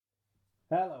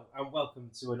Hello and welcome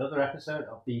to another episode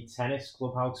of the Tennis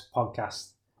ClubHouse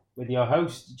Podcast with your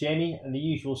host Jamie and the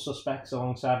usual suspects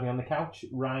alongside me on the couch,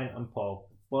 Ryan and Paul.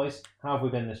 Boys, how have we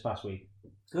been this past week?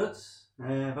 Good.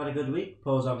 I've had a good week.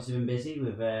 Paul's obviously been busy.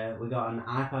 We've got an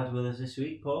iPad with us this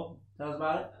week. Paul, tell us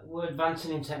about it. We're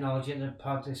advancing in technology in the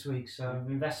pod this week, so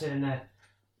we've invested in a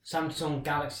Samsung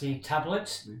Galaxy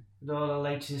tablet with all the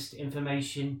latest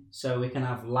information. So we can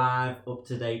have live,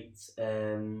 up-to-date Changes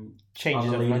on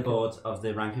the of leaderboard of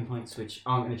the ranking points, which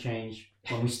aren't going to change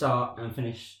when we start and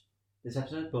finish this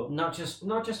episode. But Not just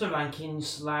the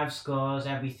rankings, live scores,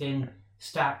 everything,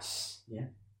 stats. Yeah.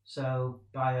 So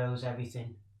bios,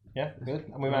 everything. Yeah, good.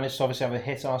 And we managed to obviously have a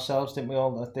hit ourselves, didn't we,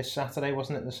 all this Saturday,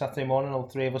 wasn't it? The Saturday morning, all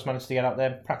three of us managed to get out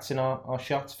there practicing our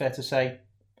shots, fair to say.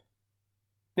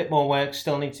 Bit more work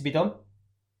still needs to be done.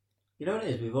 you know what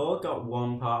it is? We've all got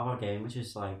one part of our game which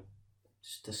is like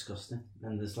just disgusting,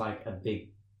 and there's like a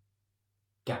big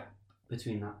gap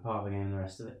between that part of the game and the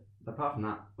rest of it. But apart from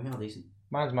that, we're all decent.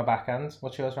 Mine's my backhand.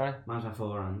 What's yours, Ryan? Mine's my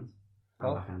forehand,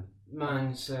 Oh. my backhand.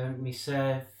 Mine's me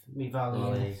serve, me volley,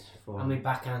 Volleys, and forehand. me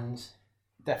backhand.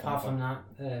 Definitely. Apart from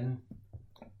that,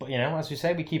 But you know, as we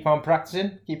say, we keep on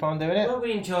practicing, keep on doing it. well,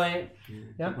 we enjoy it.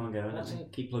 Yeah. Keep on going. That's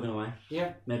it. Keep plugging away.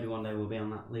 Yeah, Maybe one day we'll be on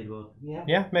that leaderboard. yeah.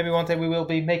 Yeah, maybe one day we will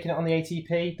be making it on the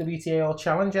ATP, WTA or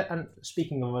Challenger. And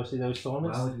speaking of obviously those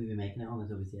tournaments, Why would we be making it on the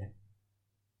WTA?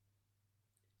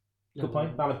 good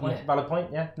point, valid point, Yeah. valid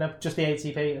point. Yeah, no, just the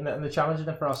ATP and the Challenger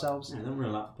then for ourselves. Yeah, don't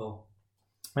rule that, Paul.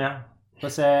 Yeah,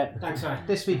 but Thanks, Ryan.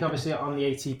 this week obviously on the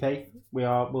ATP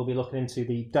we'll be looking into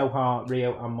the Doha,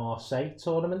 Rio and Marseille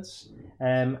tournaments,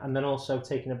 and then also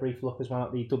taking a brief look as well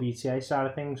at the WTA side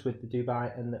of things with the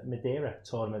Dubai and the Madeira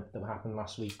tournament that happened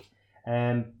last week.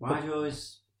 Why do you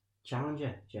always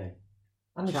Challenger, Jay?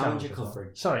 And the Challenger as well.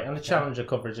 coverage. Sorry, and the Challenger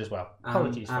coverage as well.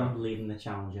 Apologies for I'm leading the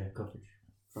Challenger coverage.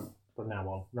 from now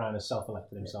on. Ryan has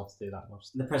self-elected himself to do that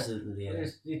most. The president of the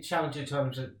It's the Challenger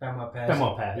tournament at Benoit Paire.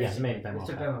 Benoit Paire, yes, mainly Benoit It's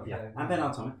a Paire. Benoit Yeah. Paire. I'm Ben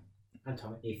Atomic. And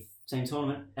Tommy. If same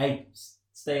tournament. Hey,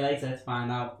 stay later to find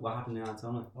out what happened in that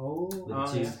tournament. Oh, With the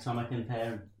two, Atomic and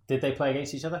Paire. Did they play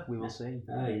against each other? We will see.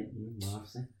 Oh, yeah, we'll have to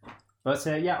see. But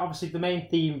yeah, obviously the main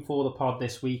theme for the pod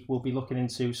this week, we'll be looking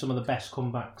into some of the best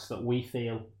comebacks that we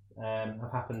feel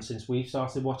have happened since we've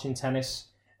started watching tennis.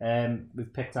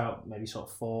 We've picked out maybe sort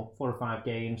of four or five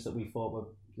games that we thought were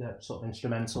sort of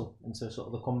instrumental into sort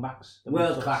of the comebacks. That we've sort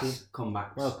of World class seen,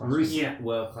 comebacks. World-class. Recent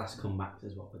world class comebacks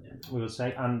is what we're doing. we would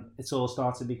say. And it's all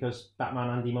started because Batman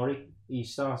Andy Murray, he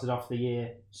started off the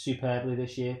year superbly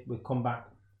this year with comeback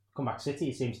city,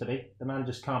 it seems to be. The man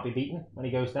just can't be beaten when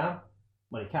he goes down.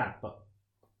 Well, he can, but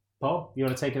Paul, you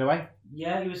want to take it away?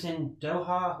 yeah, he was in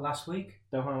Doha last week.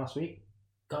 Doha last week.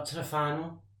 Got to the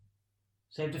final.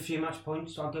 Saved a few match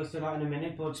points. I'll go through that in a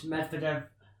minute. But Medvedev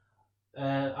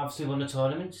obviously won the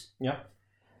tournament. Yeah.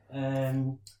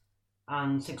 And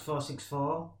 6-4,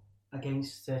 6-4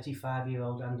 against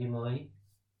 35-year-old Andy Murray.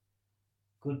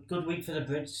 Good week for the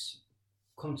Brits.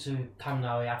 Come to Camp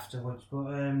Nou afterwards. But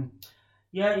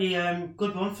yeah, he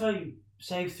good run for him.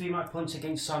 Saved 3 match points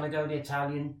against Sonego, the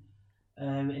Italian,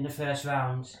 in the first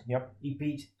round. Yep. He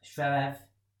beat Zverev.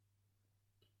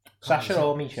 Sasha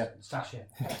or Misha? Sasha.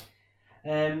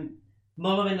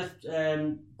 Muller in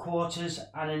the quarters,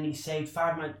 and then he saved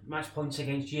 5 match points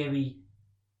against Yuri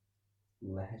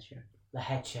Lehecha.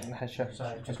 Lehecka.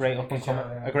 Sorry, A just great to up make and sure,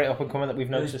 comer. A great up and comer that we've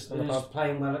noticed on the who's pod.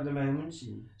 playing well at the moment.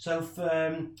 Mm. So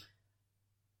for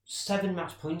 7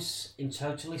 match points in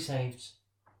total he saved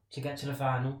to get to the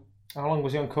final. How long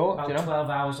was he on court? About Do you know? 12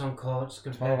 hours on court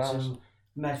compared 12 hours. to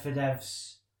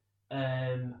Medvedev's.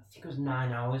 I think it was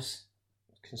 9 hours.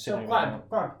 So Considering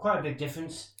quite a big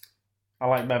difference. I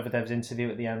like Medvedev's interview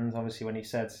at the end. Obviously,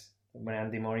 when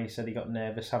Andy Murray said he got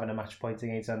nervous having a match point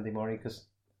against Andy Murray because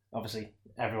obviously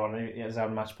everyone who has had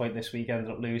a match point this week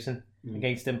ended up losing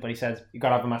against him. But he said you got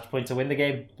to have a match point to win the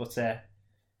game. But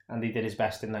Andy did his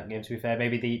best in that game. To be fair,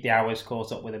 maybe the hours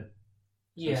caught up with him.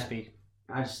 So to speak.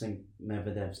 I just think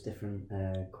Medvedev's different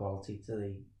quality to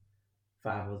the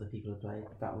 5 other people who played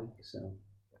that week. So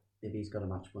if he's got a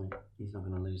match point, he's not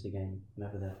going to lose the game.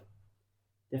 Medvedev,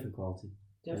 different quality.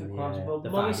 Different And quality, but the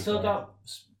Murray's five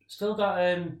still got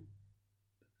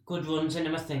good runs in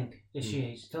him. I think this year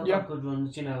he's still got good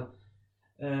runs. You know,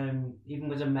 even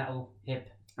with a metal hip.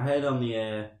 I heard on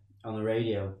the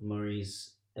radio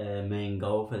Murray's main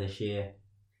goal for this year.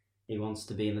 He wants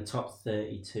to be in the top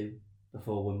 32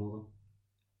 before Wimbledon.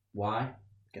 Why?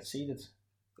 Get seeded.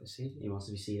 He wants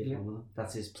to be seeded Yeah. at Wimbledon.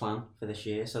 That's his plan for this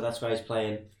year. So that's why he's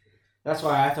playing. That's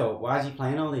why I thought, why is he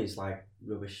playing all these like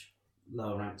rubbish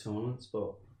low ranked tournaments?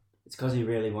 But it's because he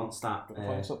really wants that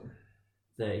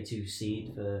 32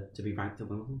 seed to be ranked at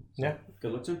Wimbledon. So Yeah.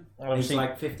 Good luck to him. He's Obviously,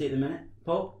 like 50 at the minute.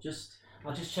 Paul,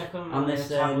 I'll just check on this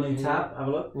new tab. Have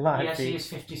a look. live Yes, he feed. is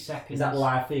 50 seconds. Is that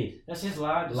live feed? That's his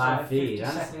live. Live feed. 50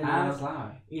 And seconds. it's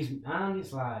live.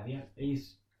 It's live. Yeah,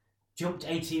 he's jumped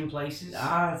 18 places.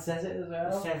 Ah, it says it as It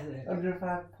well. says it.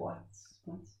 105 points.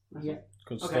 Yeah.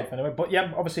 Good Okay. stuff anyway. But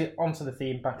yeah, obviously onto the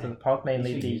theme, back to the pod,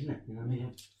 mainly It's the isn't it? You know what I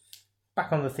mean?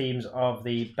 back on the themes of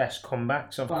the best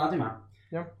comebacks. Of, Well, I'll do mine.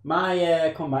 Yeah.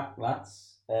 My comeback,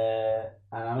 lads, and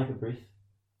I'll make it brief,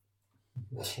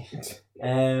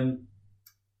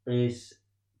 is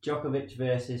Djokovic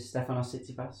versus Stefanos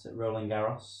Tsitsipas at Roland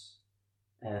Garros.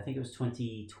 I think it was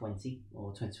 2020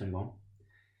 or 2021.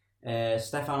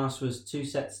 Stefanos was 2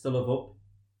 sets to love up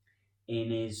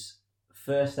in his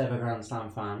first ever Grand Slam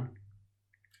final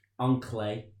on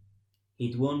clay.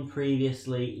 He'd won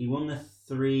previously, he won the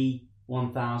 3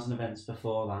 1000 events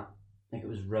before that. I think it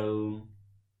was Rome,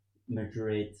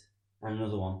 Madrid, and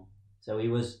another one. So he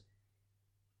was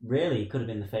really, he could have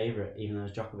been the favourite, even though it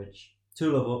was Djokovic.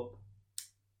 2 love up,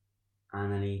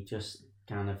 and then he just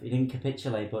he didn't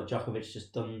capitulate, but Djokovic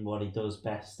just done what he does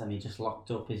best, and he just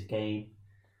locked up his game.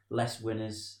 Less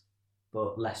winners,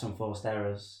 but less unforced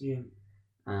errors. Yeah.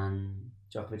 And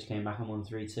Djokovic came back and won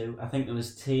 3-2. I think there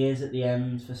was tears at the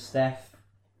end for Steph,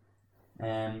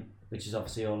 which is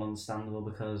obviously all understandable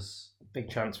because big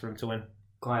chance for him to win.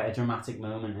 quite a dramatic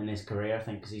moment in his career, I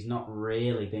think, because he's not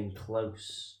really been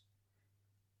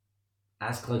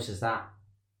as close as that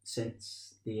since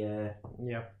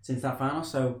since that final.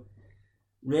 So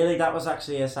really, that was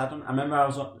actually a sad one. I remember I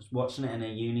was watching it in a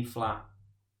uni flat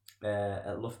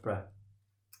at Loughborough.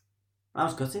 I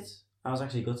was gutted. I was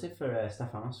actually gutted for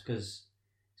Stefanos because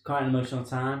it's quite an emotional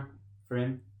time for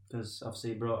him because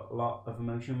obviously he brought a lot of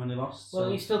emotion when he lost. Well,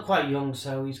 so. he's still quite young,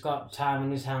 so he's got time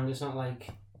in his hand. It's not like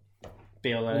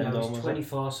Be all end all, he's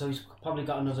 24, so he's probably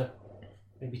got another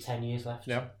maybe 10 years left.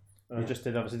 Yeah. I just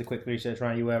did obviously the quick research,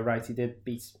 right? You were right, he did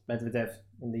beat Medvedev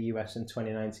in the US in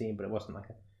 2019, but it wasn't like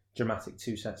a dramatic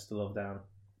 2 sets to love down.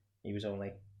 He was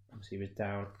only, obviously he was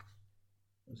down.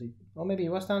 Was he? Oh, maybe he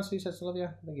was down 2 sets to love, yeah.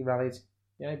 I think he rallied.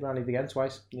 Yeah, he rallied again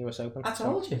twice in the US Open. I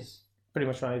told you. Pretty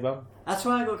much rallied well. That's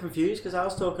why I got confused because I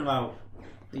was talking about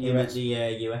The him US. at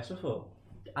the US before.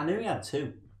 I knew he had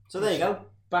 2. So there you go.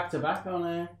 Back to back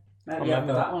on maybe you haven't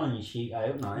got that one on your sheet. I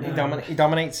hope not. He, Anyway. he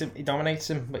dominates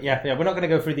him. But yeah, we're not going to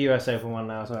go through the US Open one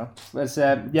now as well. But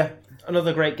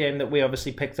another great game that we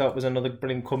obviously picked up was another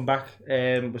brilliant comeback.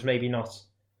 Was maybe not.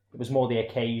 It was more the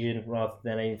occasion rather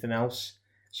than anything else.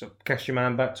 So cast your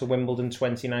mind back to Wimbledon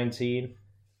 2019.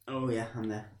 Oh yeah, I'm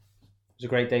there. It was a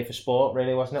great day for sport,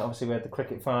 really, wasn't it? Obviously, we had the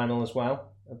cricket final as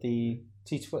well at the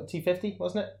T50,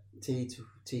 wasn't it?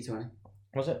 T20.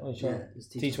 Was it? Oh, sure. Yeah, it was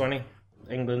T20.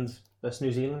 England versus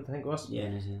New Zealand, I think it was. Yeah,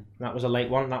 New Zealand. That was a late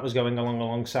one. That was going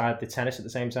alongside the tennis at the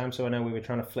same time. So I know we were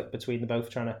trying to flick between them both,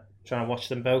 trying to watch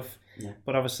them both. Yeah.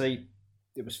 But obviously,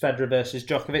 it was Federer versus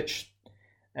Djokovic,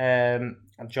 and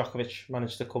Djokovic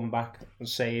managed to come back and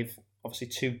save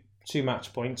obviously two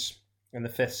match points in the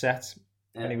 5th set,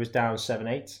 and he was down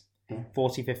 7-8,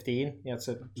 40-15. He had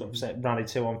to sort of set rally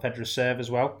 2 on Federer's serve as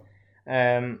well,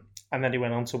 and then he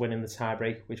went on to win in the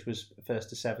tiebreak, which was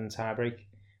 1-7 tiebreak.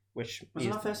 Which was it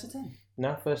not 1-10?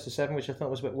 No, 1-7, which I thought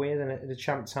was a bit weird in the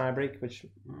champ tiebreak, which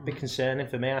a bit concerning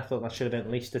for me. I thought that should have been at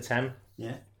least a 10.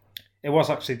 Yeah. It was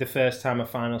actually the first time a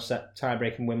final set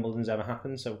tiebreak in Wimbledon's ever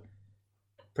happened, so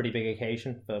pretty big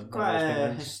occasion for Quite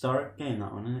a historic game,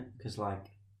 that one, isn't it? Because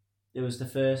it was the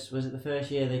first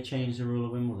year they changed the rule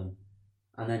of Wimbledon,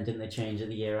 and then didn't they change it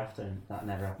the year after, and that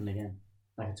never happened again,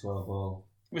 like a 12-ball.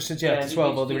 It was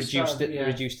 12 all. They reduced it. Yeah.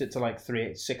 They reduced it to like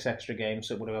 6 extra games,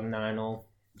 so it would have been 9 all.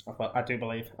 I do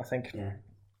believe. I think. Yeah.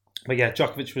 But yeah,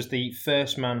 Djokovic was the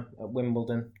first man at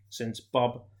Wimbledon since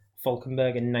Bob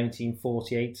Falkenberg in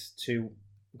 1948 to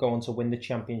go on to win the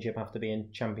championship after being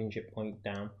championship point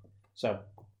down. So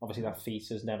obviously that feat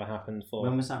has never happened for.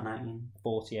 When was that?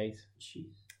 1948. Jeez.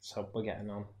 So we're getting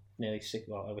on nearly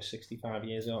over 65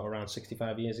 years ago, around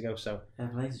 65 years ago. So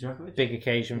big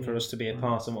occasion for us to be a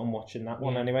part of and watching that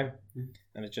one anyway. Yeah.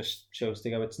 And it just shows to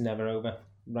go it's never over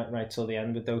right till the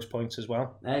end with those points as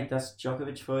well. Hey, that's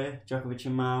Djokovic for you. Djokovic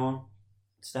and Marwan.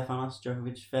 Stefanos,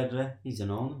 Djokovic, Federer. He's an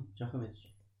all Djokovic.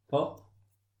 Paul?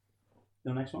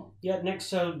 Your next one? Yeah, next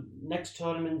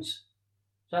tournament. So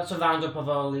that's a roundup of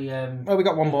all the. We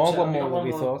got one more. So one more.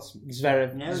 We thought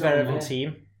Zverev and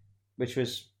Team, which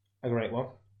was a great one.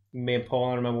 Me and Paul,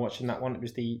 I remember watching that one. It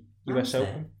was the US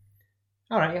Open.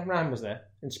 All right, yeah, Ryan was there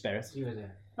in spirit. You were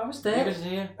there. I was there. He was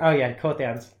here. Oh yeah, caught the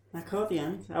end. I caught the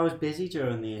end. I was busy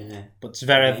during the. But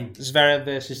Zverev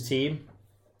versus Team.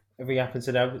 If we happen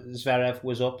to know, Zverev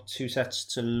was up 2 sets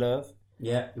to love.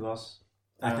 Yeah, he was.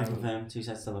 I can confirm 2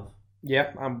 sets to love.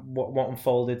 Yeah, and what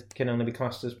unfolded can only be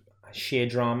classed as sheer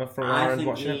drama from our end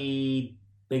watching it. I think the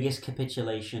biggest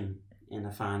capitulation in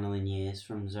a final in years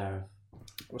from Zverev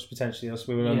was potentially us.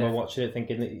 We remember watching it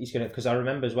thinking that he's going to... Because I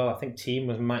remember as well, I think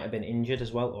Thiem might have been injured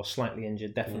as well, or slightly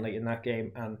injured, definitely, in that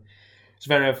game. And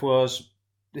Zverev was...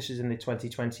 This is in the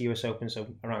 2020 US Open, so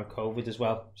around COVID as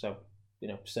well. So,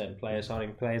 certain players aren't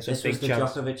even playing. So this big was the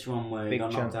chance. Djokovic one where he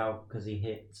got knocked out because he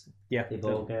hit the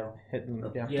ball girl. Hit them,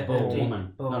 the ball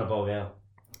woman, not a ball girl.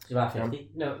 She's about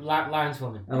 50. No,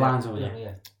 lineswoman. A lineswoman,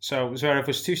 yeah. So Zverev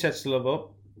was 2 sets to love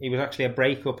up. He was actually a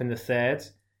break-up in the third.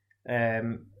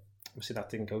 Obviously, that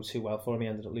didn't go too well for him. He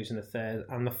ended up losing the third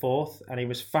and the fourth. And he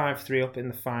was 5-3 up in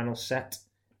the final set,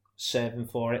 serving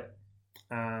for it.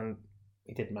 And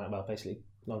he didn't, well, basically,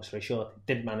 long story short,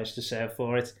 didn't manage to serve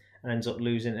for it and ends up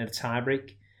losing in a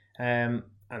tiebreak. And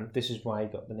this is why he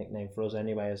got the nickname for us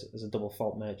anyway, as a double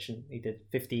fault merchant. He did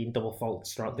 15 double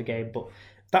faults throughout the game, but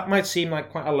that might seem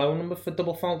like quite a low number for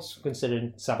double faults,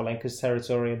 considering Sabalenka's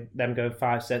territory and them going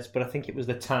 5 sets, but I think it was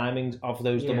the timings of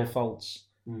those double faults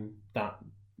that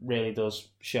really does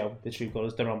show the true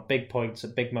colours. They're on big points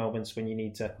at big moments when you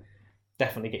need to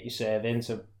definitely get your serve in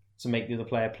to make the other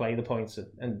player play the points,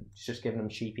 and just giving them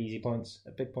cheap, easy points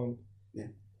at big point. Yeah.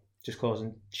 Just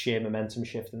causing sheer momentum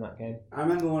shift in that game. I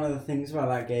remember one of the things about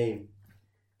that game,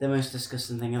 the most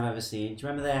disgusting thing I've ever seen. Do you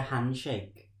remember their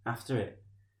handshake after it?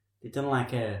 They'd done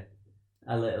like a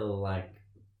little, like,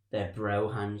 their bro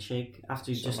handshake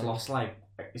after he's just lost, like,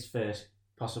 his first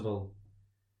possible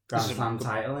Grand Slam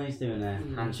title, and he's doing a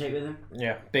handshake with him.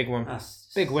 Yeah, big one.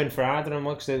 Big win for either of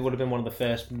them, because they would have been one of the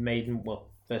first maiden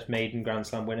Grand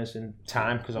Slam winners in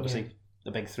time, because obviously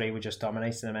the big three were just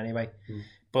dominating them anyway.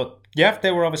 But yeah,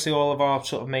 they were obviously all of our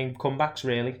sort of main comebacks,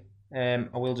 really. I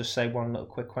will just say one little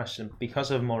quick question.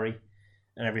 Because of Murray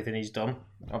and everything he's done,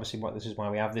 obviously this is why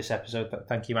we have this episode.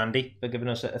 Thank you, Andy, for giving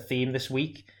us a theme this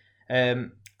week.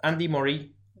 Andy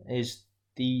Murray is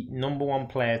the number one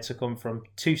player to come from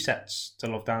 2 sets to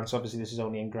love down. So obviously this is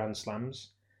only in Grand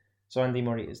Slams. So Andy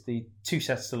Murray is the 2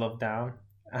 sets to love down.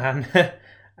 And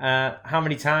how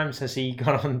many times has he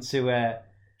gone on to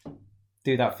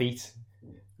do that feat?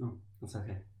 Oh, that's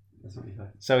okay. That's not me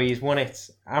fair. So he's won it.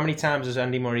 How many times has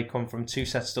Andy Murray come from 2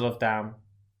 sets to love down?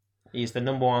 He's the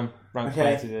number one ranked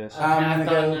player to do this. I'm going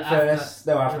to go first.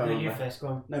 No, I've got you first, go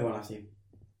on. No, go on after you.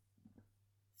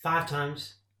 5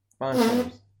 times. 5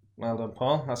 times. Well done,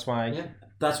 Paul. That's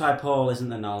why Paul isn't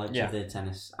the knowledge of the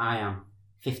tennis. I am.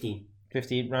 15.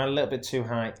 15, ran a little bit too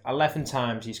high. 11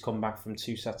 times he's come back from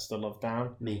 2 sets to love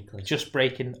down. Meekly. Just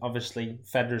breaking, obviously,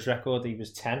 Federer's record. He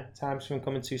was 10 times from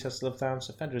coming 2 sets to love down.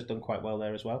 So Federer's done quite well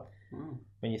there as well.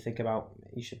 When you think about,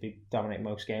 he should be dominating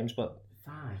most games, but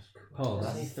 5. Paul,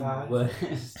 that's the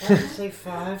worst. Say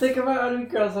 5. Think about how many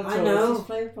Grand Slam tournaments he's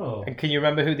played for. And can you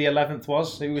remember who the 11th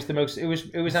was? Who was the most? It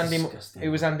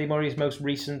was Andy Murray's most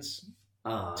recent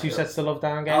 2 sets to love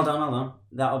down game. Hold on.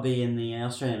 That'll be in the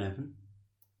Australian Open.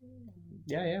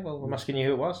 Yeah. Well, I'm asking you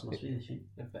who it was. Must be the shoot.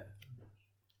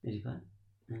 Did he play?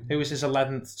 Who was his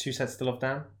 11th 2 sets to love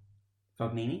down?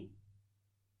 Fognini.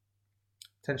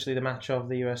 Potentially the match of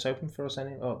the US Open for us,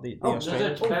 or the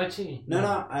Australian. Berrettini. No,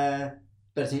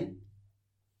 Berrettini.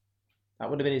 That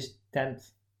would have been his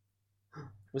 10th.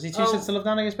 Was he 2 sets to love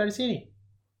down against Berrettini?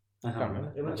 I can't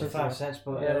remember. It went to 5 sets,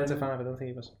 but it went to 5. I don't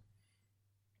think he was.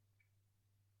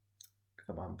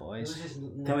 Come on, boys.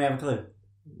 Can we have a clue?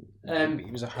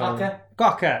 He was a Cocker.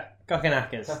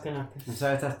 Kokkinakis. I'm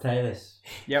sorry to have to tell you this.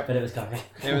 Yep. But it was Cocker.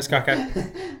 It was Cocker.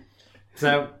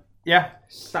 So, yeah,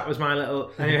 that was my little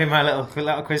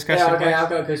quiz question. Yeah, okay, I've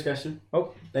got a quiz question.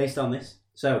 Based on this.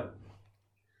 So,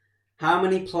 how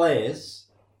many players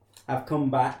have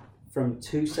come back from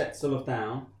 2 sets to love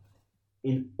down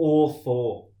in all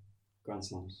 4 Grand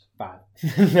Slams? 5.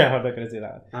 No, I'm not going to do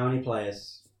that. How many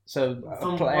players? So,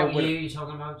 from what year are you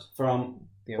talking about? From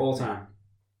all time.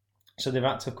 So they've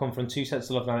had to come from 2 sets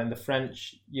to love down in the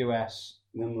French, US,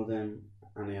 Wimbledon,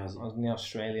 and the Aussie. And the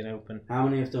Australian Open. How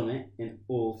many have done it in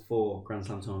all 4 Grand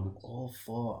Slam tournaments? All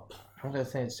 4. I'm going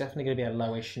to say it's definitely going to be a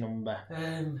lowish number.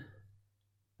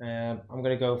 I'm going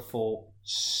to go for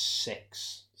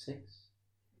 6. 6.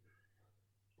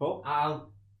 Paul?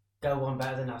 I'll go one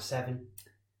better than that. 7.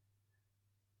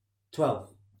 12.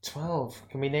 12.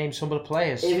 Can we name some of the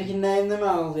players? If you can name them,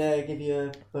 I'll give you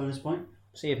a bonus point.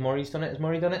 See if Murray's done it. Has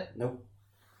Murray done it? Nope.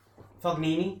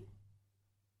 Fognini.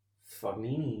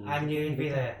 I knew he'd be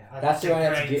there. That's why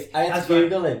I had to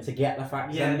Google him to get the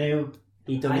fact. I knew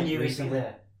he'd done it recently.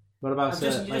 There. What about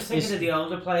you're just thinking of the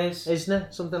older players? Isn't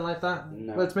it? Something like that?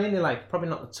 No. Well, it's mainly like, probably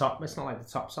not the top. It's not like the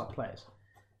top players.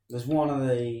 There's one of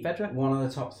the Federer? One of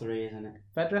the top 3, isn't it?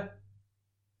 Federer?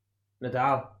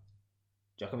 Nadal.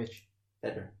 Djokovic.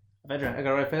 Federer. Federer. I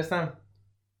got it right first time.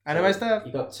 Anyway, Steph.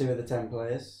 You got 2 of the 10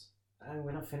 players.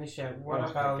 We're not finished yet. What Well,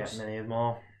 about... Get many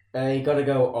more. You got to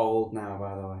go old now,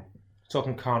 by the way.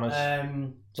 Talking Connors.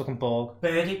 Talking Borg.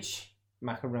 Berdych?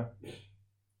 McEnroe.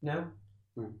 No.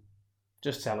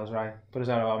 Just tell us, right? Put us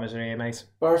out of our misery here, mate.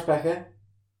 Boris Becker.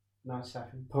 Not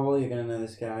second. Paul, you're going to know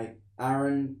this guy.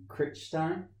 Aaron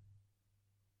Krichstein.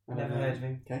 Never heard of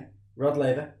him. Okay. Rod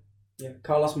Laver. Yeah.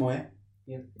 Carlos Moya.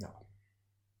 Yeah. No.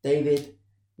 David.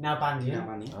 Now Bandian.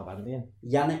 Bandian.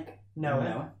 Yannick.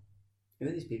 Noah. Who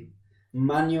are these people?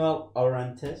 Manuel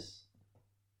Orantes.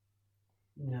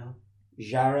 No.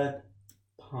 Jared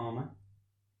Palmer.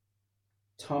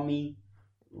 Tommy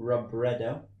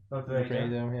Robredo.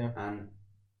 Yeah. And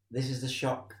this is the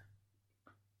shock.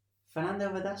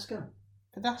 Fernando Verdasco.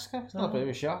 Verdasco? It's not a bit of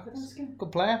a shock. Verdasco.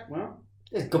 Good player. Well,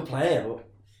 he's a good player, but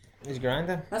He's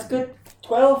grinding. that's good.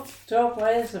 12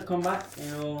 players have come back.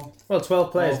 Well,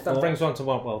 12 players. Oh, That four. brings on to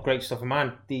what? Well, great stuff. And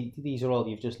man, these are all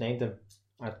you've just named them.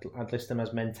 I'd list them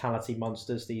as mentality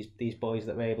monsters. These boys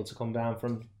that were able to come down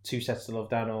from 2 sets to love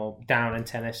down or down in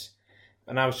tennis.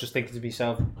 And I was just thinking to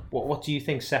myself, what do you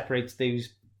think separates those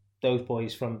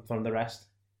boys from the rest?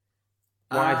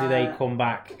 Why do they come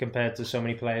back compared to so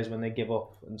many players when they give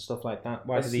up and stuff like that?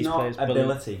 Why do these players? It's not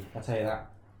ability. I'll tell you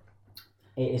that.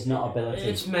 It is not ability.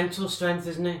 It's mental strength,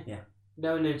 isn't it? Yeah.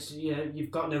 No, and it's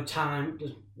you've got no time.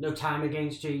 There's no time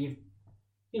against you.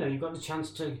 You've got the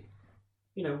chance to,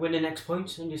 win the next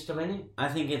point, and you're still in it. I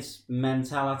think it's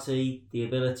mentality, the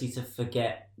ability to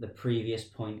forget the previous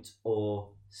point or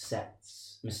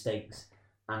sets, mistakes.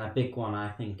 And a big one,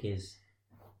 I think, is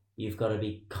you've got to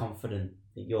be confident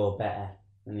that you're better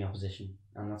than the opposition.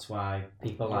 And that's why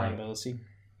people like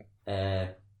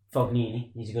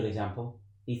Fognini, he's a good example.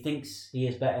 He thinks he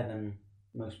is better than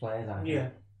most players, I think. Yeah.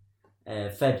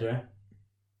 Federer,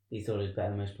 he thought he was better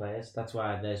than most players. That's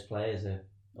why those players are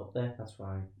up there. That's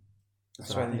why I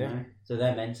think, right? So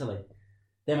they're mentally,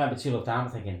 they might be 2 down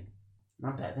thinking,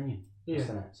 I'm better than you.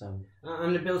 Yeah. So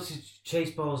And the ability to chase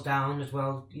balls down as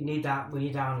well. You need that when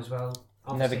you're down as well.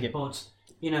 Never give. But,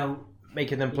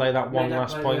 making them play that one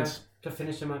last point. To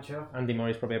finish the match off. Andy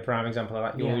Murray's probably a prime example of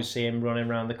that. You always see him running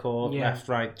around the court, left,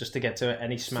 right, just to get to it,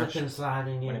 and he smash. Slipping,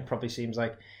 sliding, when it probably seems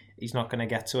like he's not going to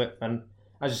get to it. And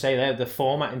as you say there, the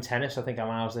format in tennis, I think,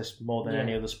 allows this more than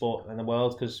any other sport in the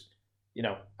world because,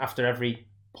 after every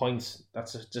point,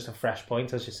 that's just a fresh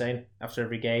point, as you're saying. After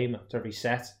every game, after every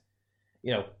set,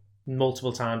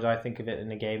 multiple times I think of it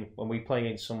in a game when we play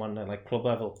against someone at like club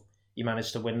level, you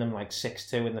manage to win them like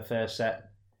 6-2 in the first set.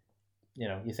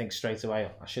 You think straight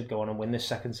away, I should go on and win this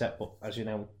second set, but as you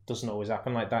know, it doesn't always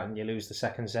happen like that, and you lose the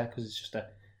second set because it's just a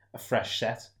fresh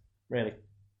set, really.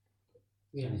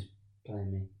 Yeah. He's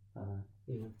playing me.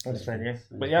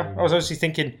 But yeah, I was obviously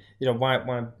thinking, why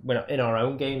we're not in our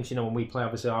own games, when we play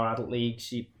obviously our adult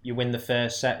leagues, you win the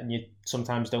first set and you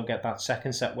sometimes don't get that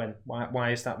second set win.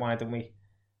 Why is that? Why don't we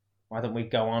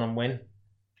go on and win?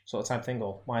 Sort of type thing,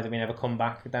 or why do we never come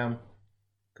back down?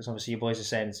 Because obviously you boys are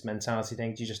saying it's a mentality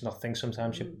thing. Do you just not think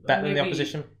sometimes you're better than the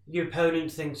opposition? Your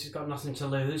opponent thinks he's got nothing to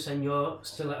lose and you're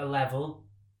still at a level.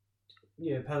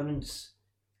 Your opponent's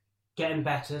getting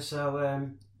better, so,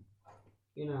 I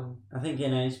think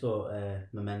in any sport,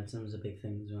 momentum's a big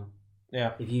thing as well.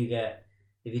 Yeah. If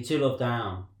you're 2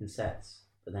 down in sets,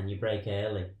 but then you break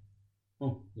early,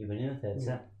 you win in the third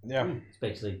set. Yeah. It's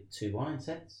basically 2-1 in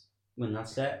sets. Win that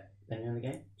set, depending on the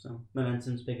game. So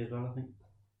momentum's big as well, I think.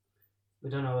 We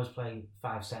don't always play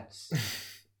 5 sets,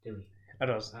 do we? It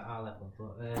does. At our level,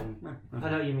 but I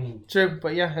know what you mean. True,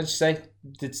 but yeah, as you say,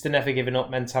 it's the never giving up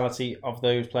mentality of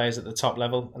those players at the top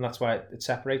level, and that's why it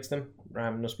separates them.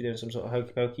 Must be doing some sort of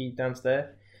hokey pokey dance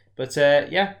there. But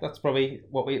that's probably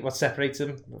what separates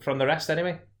them from the rest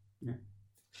anyway. Yeah.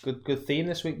 Good theme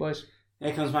this week, boys.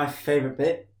 Here comes my favourite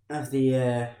bit of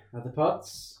the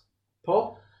pods.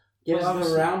 Paul? Give us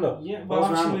a roundup. Yeah, well,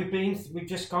 obviously we've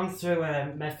just gone through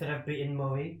Medvedev beating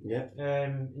Murray. Yeah.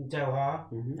 In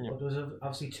Doha. Mm-hmm. But there was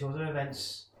obviously 2 other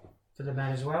events for the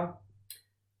men as well.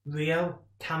 Rio,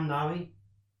 Cam Norrie.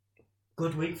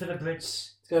 Good week for the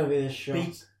Brits. It's got to be the shock.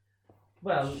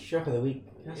 Shock of the week.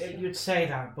 You'd say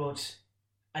that, but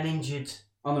an injured.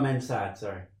 On the men's side,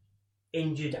 sorry.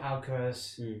 Injured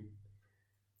Alcaraz.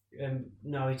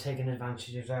 Norrie taking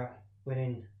advantage of that,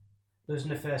 losing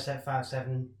the first set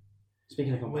 5-7.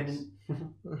 Speaking of complex.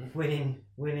 winning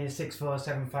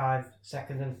 6-4, 7-5,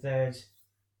 second and third.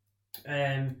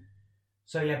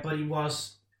 But he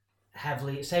was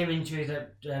heavily same injury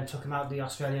that took him out of the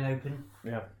Australian Open.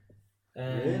 Yeah.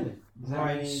 Really?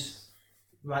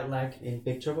 Right leg in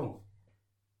big trouble.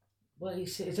 Well,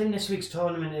 it's in this week's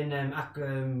tournament in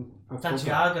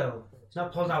Santiago. It's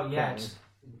not pulled out yet,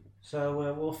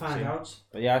 so we'll find out.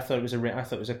 But yeah, I thought it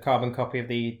was a carbon copy of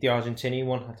the Argentinian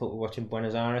one. I thought we were watching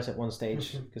Buenos Aires at one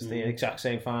stage because the exact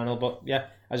same final. But yeah,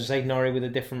 as I say, Norrie with a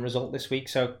different result this week.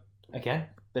 So again,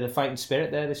 bit of fighting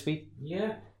spirit there this week.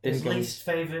 Yeah, his least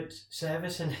favourite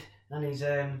service, and he's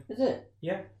Is it?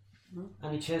 Yeah,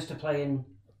 and he chose to play in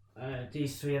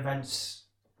these 3 events.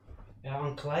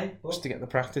 On clay. Just to get the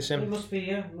practice in. It must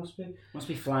be. Must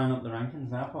be flying up the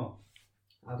rankings now, Paul.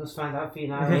 I'll just find out for you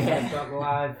now. I've got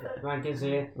live rankings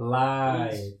here.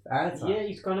 Live.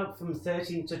 He's gone up from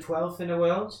 13th to 12th in the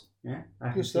world. Yeah, I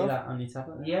can see that on your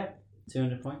tablet. There. Yeah.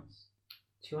 200 points.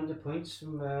 200 points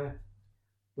from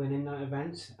winning that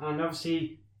event. And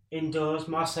obviously, indoors,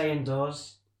 Marseille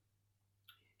indoors,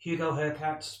 Hugo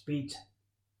Hurkacz beat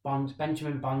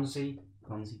Benjamin Bonzi.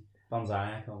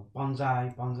 Bonsai, I call him.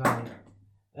 Bonsai.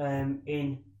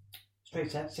 In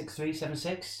straight set, 6-3,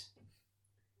 7-6.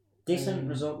 Decent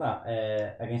result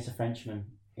that against a Frenchman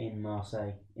in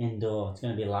Marseille, indoor. It's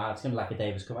going to be loud. It's going to be like a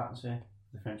Davis Cup atmosphere,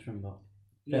 the Frenchman, but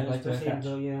especially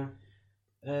indoor, yeah.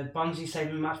 Bonzi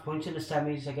saving match point in the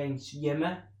semis against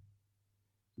Ymer.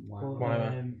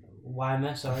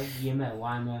 Weimer, sorry, Ymer.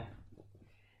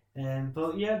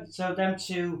 But yeah, so them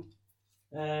 2,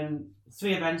 3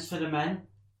 events for the men.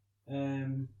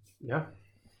 Yeah.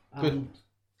 And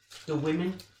the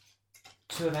women,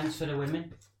 2 events for the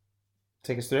women.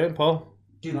 Take us through it, Paul.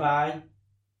 Dubai,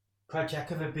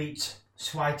 Krejcikova beat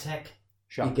Swiatek.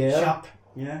 Shop.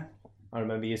 Yeah. I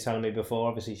remember you telling me before,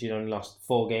 obviously she'd only lost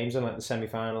 4 games in like the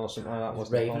semi-final or something like that. I was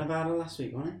raving about her last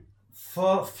week, wasn't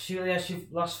it? She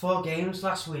lost 4 games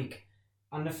last week.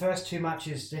 And the first 2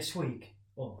 matches this week,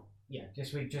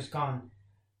 this week just gone,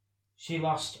 she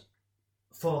lost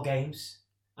 4 games.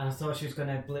 And I thought she was going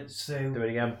to blitz through. Do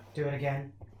it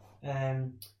again.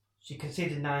 She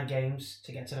conceded 9 games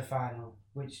to get to the final,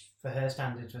 which for her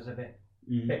standards was a bit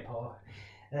poor.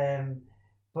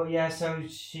 But yeah, so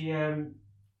she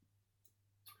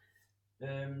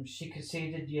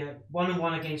conceded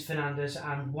 1-1 against Fernandez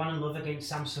and 1-0 against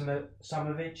Sam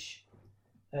Samovic,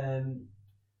 and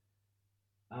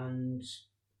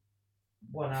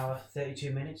 1 hour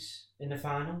 32 minutes in the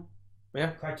final.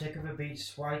 Yeah, Krejcikova beat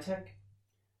Swiatek.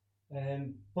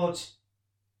 But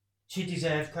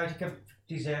Krejcikova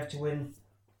deserved to win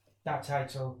that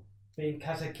title, being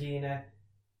Kasatkina,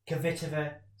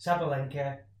 Kvitova,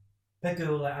 Sabalenka,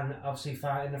 Pegula, and obviously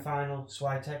in the final,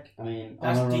 Swiatek. I mean,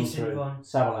 that's a decent run.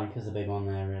 Sabalenka's a big one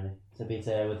there, really. To beat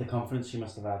her with the confidence she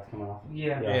must have had coming off.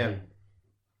 Yeah.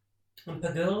 And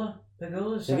Pegula's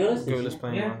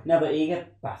playing well. No, but Iga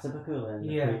battered Pegula in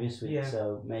the previous week,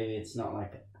 so maybe it's not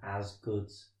like as good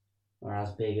or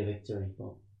as big a victory,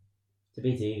 but to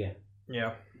beat Iga.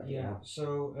 Yeah.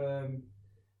 So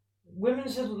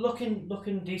women's is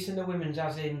looking decent. The women's,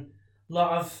 as in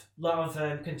lot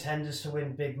of contenders to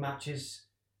win big matches.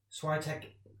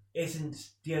 Swiatek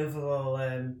isn't the overall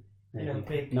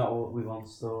big. Not what we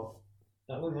once thought.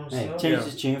 Changed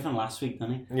his tune from last week,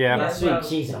 didn't he? Yeah. Last week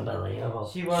she's unbelievable.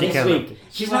 This week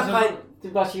she's not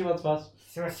quite what she was. But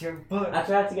I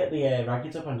tried to get the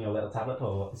rackets up on your little tablet,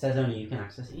 but it says only you can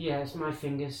access it. Yeah, it's my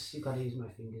fingers. You've got to use my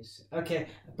fingers. Okay,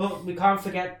 but we can't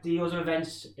forget the other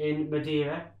events in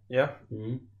Madeira. Yeah.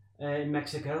 In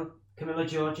Mexico, Camila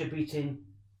Giorgia beating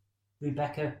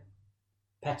Rebecca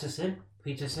Peterson.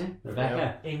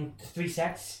 Rebecca. In 3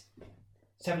 sets.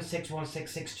 7-6, 1-6,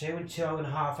 6-2 in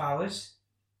 2.5 hours.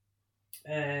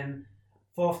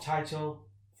 4th title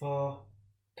for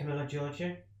Camila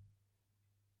Giorgia.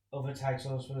 Other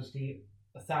titles was the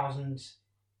 1000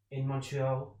 in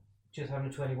Montreal,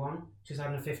 2021,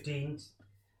 2015,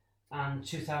 and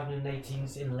 2018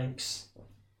 in Lynx.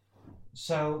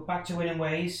 So back to winning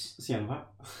ways.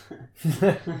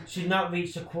 She'd not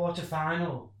reached a quarter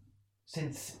final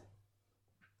since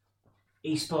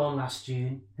Eastbourne last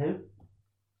June. Who?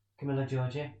 Camila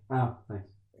Giorgia. Oh, nice.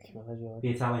 The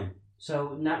Italian.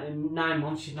 So in 9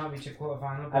 months she's not reached a quarter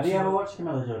final. Have you ever watched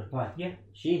Camila Giorgia play? Yeah.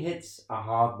 She hits a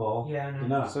hard ball. Yeah, I know. You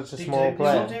know that? Such a small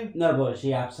player. No, but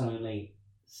she absolutely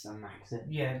smacks it.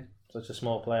 Yeah. Such a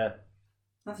small player.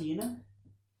 How do you know?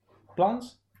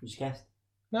 Blondes? You just guessed.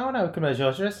 No, Camila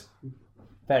Giorgia.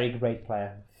 Very great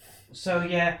player. So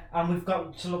yeah, and we've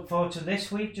got to look forward to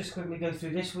this week. Just quickly go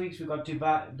through this week's. We've got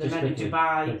Dubai, the men in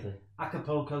Dubai,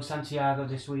 Acapulco, Santiago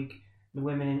this week. The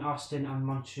women in Austin and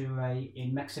Monterrey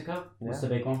in Mexico. What's the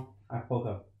big one?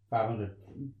 Acapulco, 500.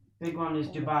 Big one is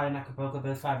Dubai and Acapulco,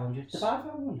 both 500s. Dubai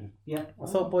 500? Yeah. I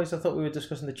thought we were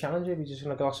discussing the Challenger. We're just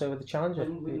going to gloss over the Challenger.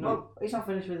 No, he's not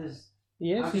finished with his...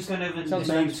 He is. I'm just going over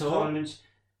the men's tournaments.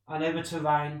 And over to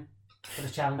Ryan for the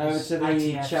challengers. Over to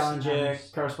the ITFs Challenger and-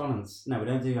 correspondence. No, we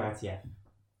don't do ITF.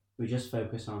 We just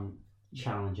focus on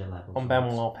Challenger level. On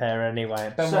Benoit Paire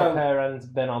anyway. Benoit Paire and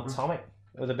Bernard Tomic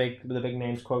were the big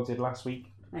names quoted last week.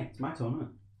 Hey, it's my tournament.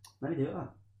 Let me do it.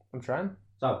 I'm trying.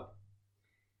 So,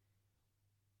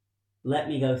 let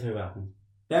me go through what happened.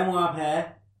 Benoit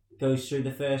Paire goes through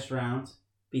the first round,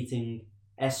 beating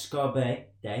Escobar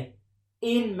Day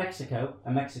in Mexico,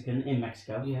 a Mexican in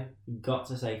Mexico. Yeah. Got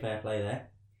to say fair play there.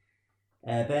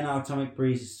 Bernard Tomic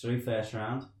breezes through first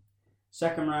round.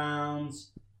 Second round,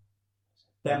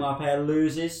 Benoit Paire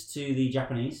loses to the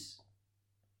Japanese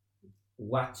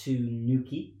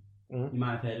Watanuki. You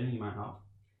might have heard of him, you might not.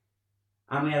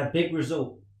 And we had a big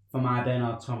result for my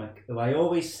Bernard Tomic, who I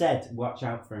always said watch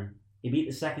out for him. He beat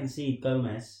the second seed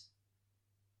Gomez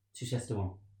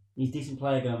 2-1. He's a decent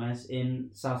player, Gomez, in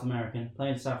South American,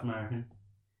 playing South American.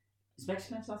 Is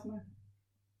Mexico in South America?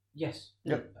 Yes.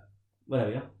 Yep. Well, there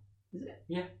we go. Is it?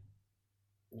 Yeah.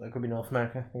 That could be North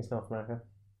America. I think it's North America.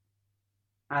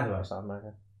 Either way. Or South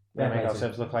America. Fair Yeah, make play to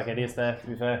ourselves look like idiots there, to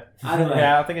be fair. Either way.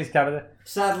 Yeah, I think it's Canada.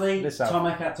 Sadly, This out.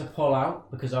 Tomic had to pull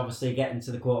out because obviously getting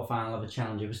to the quarterfinal of a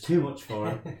Challenger was too much for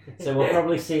him. So we'll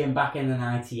probably see him back in an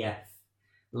ITF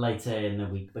later in the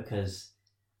week because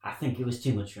I think it was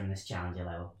too much for him this Challenger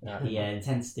level. Yeah. The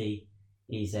intensity,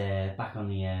 he's back on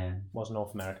the Was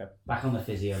North America.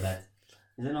 physio bed.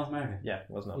 Is it North America? Yeah, it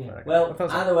was North America. Well, I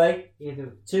thought so. either way,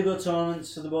 Either 2 good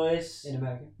tournaments for the boys. in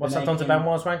America. What's that done to Jamaican.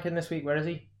 Benoit's ranking this week? Where is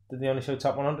he? Did they only show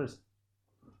top 100s?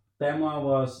 Benoit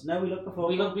was we looked before.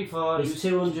 We looked before. He's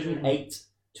 208.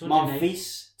 208.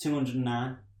 Monfils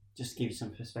 209. Just to give you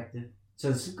some perspective. So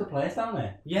there's some good players down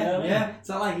there. Yeah, You know what I mean? yeah. It's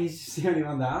not like he's just the only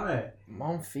one down there.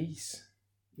 Monfils.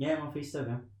 Yeah, Monfils still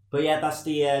going. But yeah, that's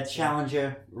the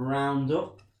Challenger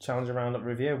roundup. Challenger Roundup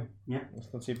review. Yeah.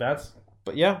 That's not too bad.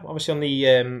 But yeah, obviously on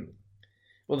the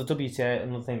the WTA,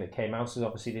 another thing that came out is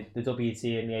obviously the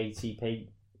WTA and the ATP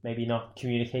maybe not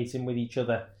communicating with each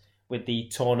other with the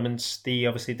tournaments. The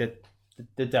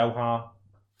Doha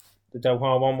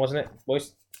one, wasn't it,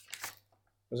 boys?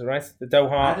 Was it right? The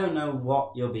Doha. I don't know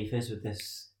what your beef is with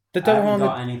this. The I Doha haven't and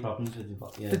got any problems with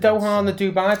what the Doha and the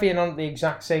Dubai being on at the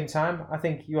exact same time. I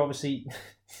think you obviously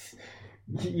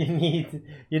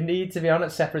you need to be on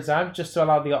at separate times just to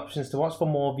allow the options to watch for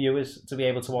more viewers to be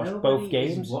able to watch both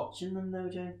games. Is watching them though,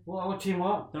 Jay. What, watching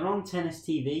what? They're on Tennis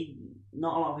TV.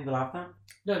 Not a lot of people have that.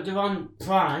 No, they're on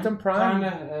Prime. They're on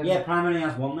Prime. Yeah, Prime only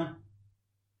has one now.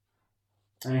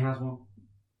 Only has one.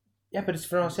 Yeah, but it's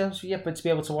for ourselves. Yeah, but to be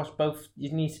able to watch both,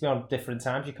 you need to be on different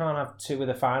times. You can't have two of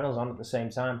the finals on at the same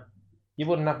time. You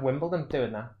wouldn't have Wimbledon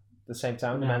doing that at the same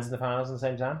time. The No. men's and the finals at the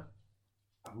same time.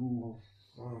 Oh,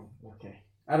 okay.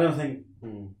 I don't think.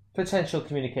 Potential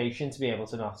communication to be able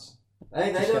to not.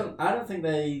 They don't. I don't think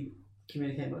they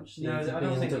communicate much. No, I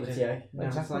don't think they do. WTA. No.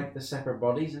 It's like the separate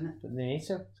bodies, isn't it? But they need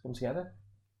to come together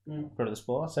Mm. for the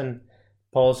sport. And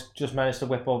Paul's just managed to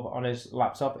whip up on his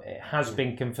laptop. It has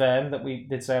been confirmed that we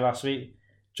did say last week.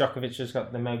 Djokovic has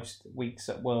got the most weeks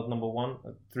at world number one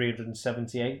at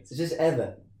 378. Is this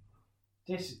ever?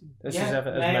 This yeah, is ever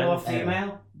as male men. or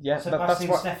female. Yeah, that's Sebastian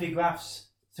what. Steffi Graf's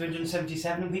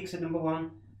 377 weeks at number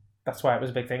one. That's why it was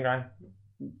a big thing, right?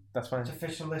 That's why. It's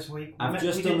official this week. I've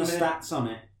just We done the didn't stats on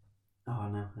it. Oh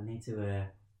no, I need to.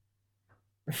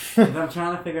 If I'm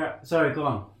trying to figure out. Sorry, go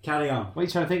on. Carry on. What are you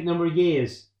trying to think? Number of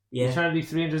years? Yeah. You're trying to do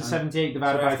 378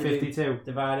 divided So I by have to do- 52.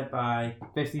 Divided by.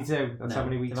 52. That's how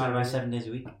many weeks. Divided are by there. 7 days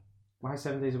a week. Why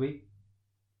 7 days a week?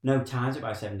 No, times it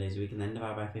by 7 days a week and then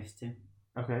divide by 52.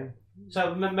 Okay.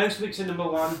 So most weeks at number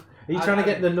one. Are you trying to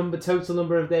get the total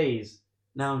number of days?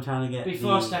 Now I'm trying to get.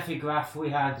 Before the... Steffi Graf, we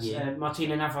had Yeah.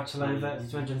 Martina Navratilova at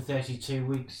 332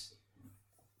 weeks.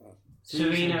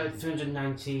 Serena at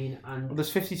 319 and Well,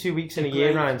 there's 52 weeks in a The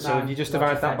year, great Ryan, so man, if you just Roger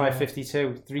divide that by Federer.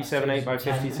 52, 378 by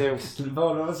 52.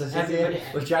 Everybody-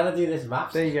 We're trying to do this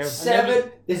maths. There you go.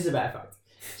 7. This is a better fact.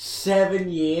 7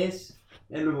 years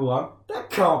in number one. That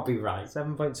can't be right.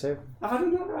 7.2. Have I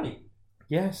done that right?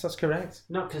 Yes, that's correct.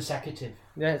 not consecutive.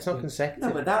 Yeah, it's not consecutive.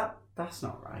 No, but that's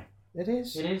not right. It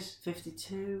is. It is.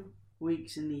 52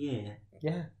 weeks in the year.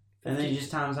 Yeah. And then you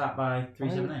just times that by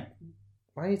 378.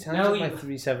 Why are you times No, it by you-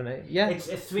 378? Yeah. It's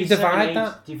a You divide 378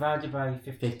 that. divided by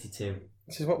 50. 52.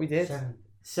 This is what we did.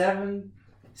 7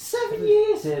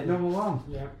 years at number one.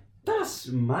 Yeah. That's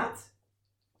mad.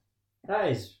 That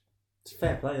is. It's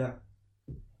fair play, that.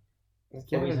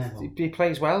 Yeah, What were you but saying, he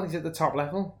plays well. He's at the top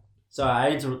level. So I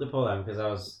interrupted Paul then because I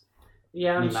was.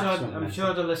 Yeah, Any match I'm went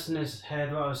sure the listeners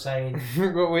heard what I was saying.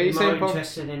 What were you More saying, Paul?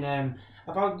 interested in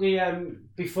about the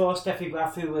before Steffi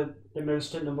Graf, who were the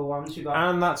most at number ones. Who got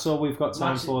And that's all we've got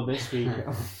time Max- for this week.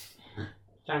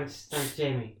 thanks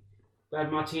Jamie. We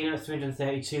had Martina at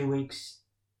 332 weeks.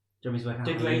 Do you want me to work out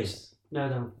The how many great- years?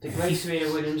 No. The great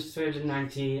Serena Williams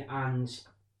 319 and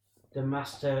the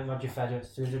master Roger Federer at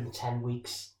 310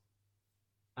 weeks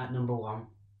at number 1.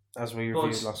 As we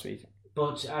reviewed last week.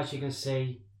 But as you can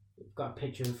see, I've got a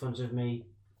picture in front of me.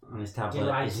 On his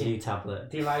tablet, his new tablet.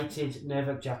 Delighted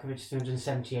Novak Djokovic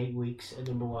 378 weeks at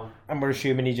number 1. And we're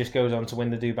assuming he just goes on to win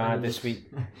the Dubai this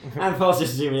week. And Paul's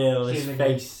just zooming in on his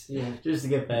face. Yeah. Just to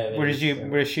get better.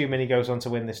 We're assuming he goes on to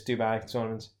win this Dubai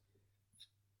tournament.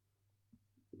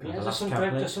 Yeah, there's some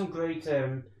great.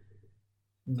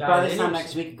 By this time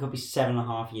next week, it could be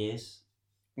 7.5 years.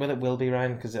 Well, it will be,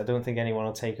 Ryan, because I don't think anyone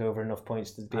will take over enough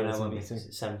points to be able to beat him.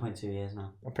 7.2 years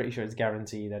now. I'm pretty sure it's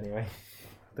guaranteed anyway.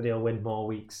 But he'll win more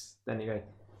weeks anyway.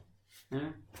 Yeah.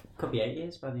 Could be 8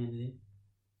 years by the end of the year.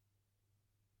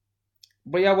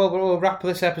 But yeah, well, we'll wrap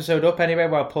this episode up anyway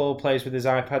while Paul plays with his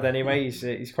iPad anyway.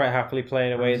 He's quite happily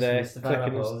playing away there. Just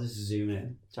zoom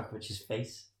in. Djokovic's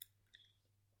face.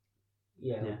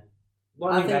 Yeah. Yeah.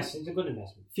 Well, it's a good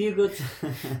investment. Few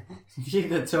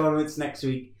good tournaments next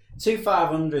week. 2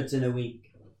 500s in a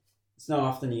week. It's not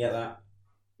often you get that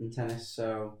in tennis,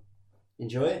 so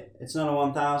enjoy it. It's not a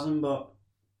 1,000, but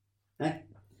hey,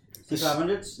 2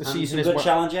 500s. The season is good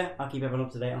challenger. I'll keep everyone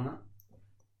up to date on that.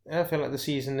 Yeah, I feel like the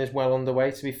season is well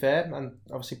underway, to be fair, and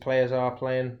obviously players are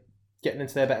getting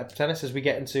into their better tennis as we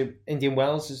get into Indian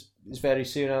Wells is very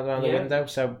soon around the window.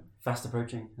 So fast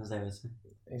approaching, as they would say.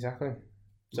 Exactly.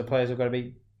 So players have got to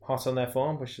be hot on their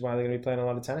form, which is why they're going to be playing a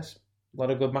lot of tennis. A lot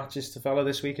of good matches to follow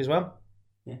this week as well.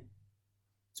 Yeah.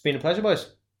 It's been a pleasure,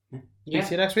 boys. Yeah.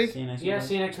 See you next week. See you next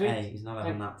week. Hey, he's not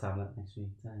having that tablet next week.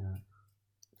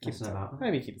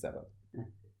 Maybe keep it that up.